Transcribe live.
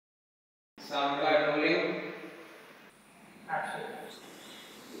Sound card rolling.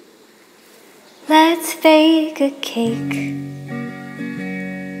 Let's bake a cake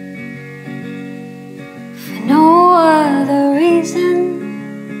for no other reason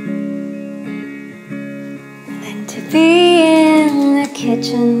than to be in the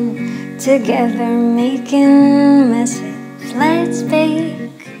kitchen together making messes. Let's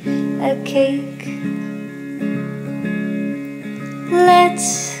bake a cake.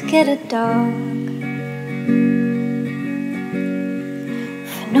 Let's get a dog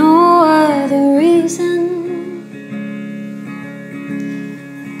for no other reason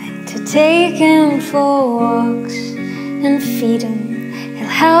than to take him for walks and feed him. He'll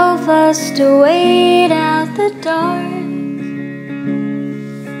help us to wait out the dark.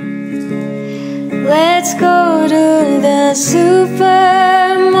 Let's go to the supermarket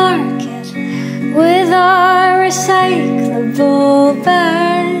with our recyclable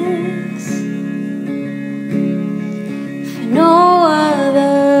bags for no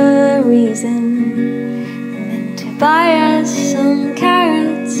other reason than to buy us some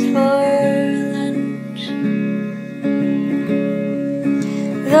carrots for lunch.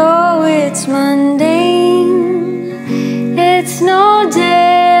 Though it's mundane, it's no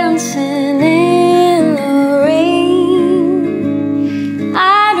dancing in the rain.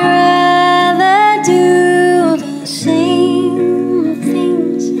 I'd rather do the same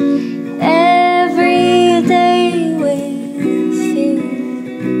things every day with you.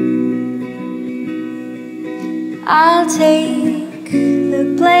 I'll take the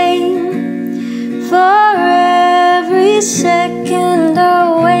blame for every second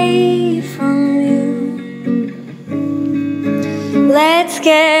away from you. Let's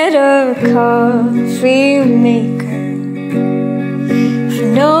get a coffee maker for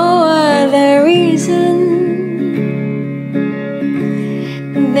no other reason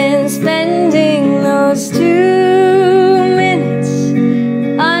than spending those 2 minutes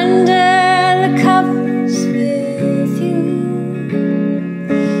under the covers with you.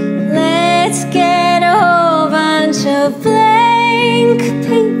 Let's get a whole bunch of blank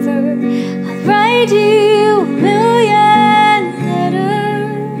paper. I'll write you a million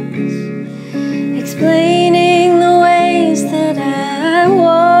letters explaining the ways that I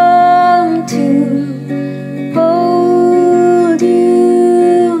want to hold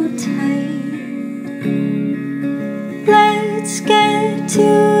you tight. Let's get 2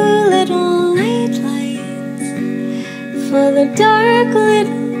 little night lights for the dark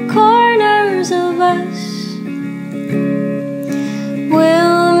little corners of us.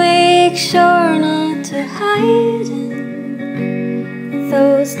 We'll make sure not to hide in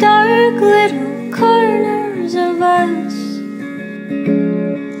those dark little corners of us.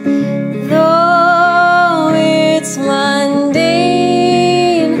 Though it's mundane,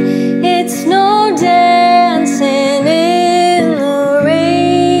 it's no dancing in the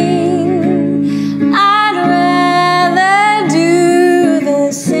rain. I'd rather do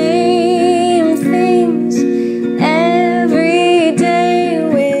the same things every day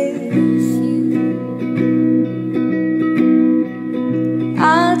with you.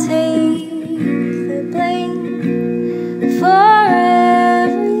 I'll take the blame for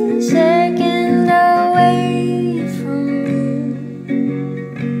every second away from you.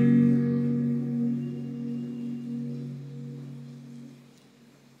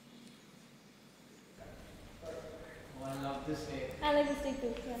 I love this day. I like this take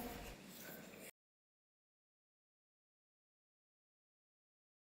too. Yeah.